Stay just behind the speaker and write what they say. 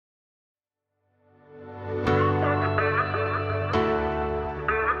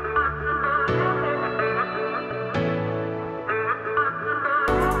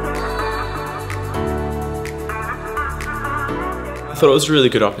thought it was a really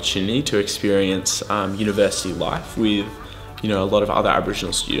good opportunity to experience university life with a lot of other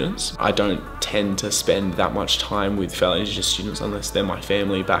Aboriginal students. I don't tend to spend that much time with fellow Indigenous students unless they're my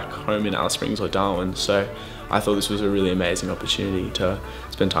family back home in Alice Springs or Darwin, so I thought this was a really amazing opportunity to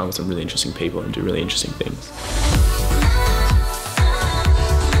spend time with some really interesting people and do really interesting things.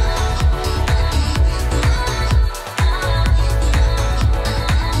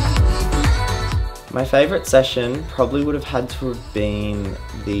 My favourite session probably would have had to have been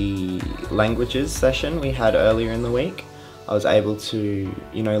the languages session we had earlier in the week. I was able to,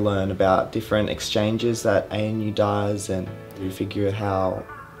 learn about different exchanges that ANU does and to figure out how,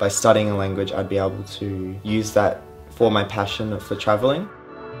 by studying a language, I'd be able to use that for my passion for travelling.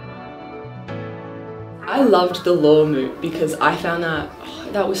 I loved the law moot because I found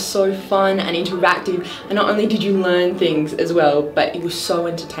that was so fun and interactive, and not only did you learn things as well, but it was so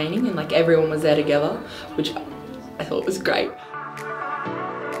entertaining and like everyone was there together, which I thought was great.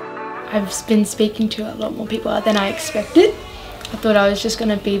 I've been speaking to a lot more people than I expected. I thought I was just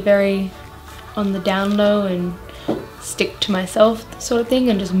going to be very on the down low and stick to myself sort of thing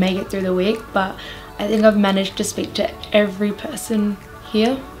and just make it through the week, but I think I've managed to speak to every person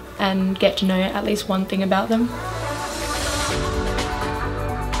here and get to know at least one thing about them.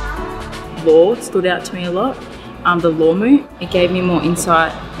 Law stood out to me a lot. The law moot, it gave me more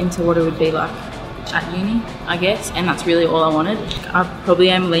insight into what it would be like at uni, I guess, and that's really all I wanted. I probably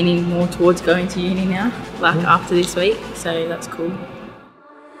am leaning more towards going to uni now, after this week, so that's cool.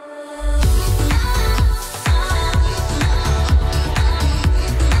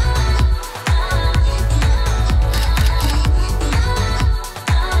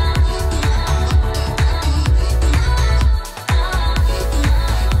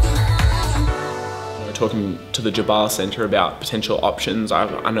 Talking to the Tjabal Centre about potential options,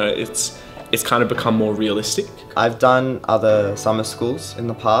 I know it's kind of become more realistic. I've done other summer schools in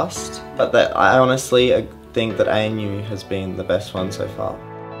the past, but I honestly think that ANU has been the best one so far.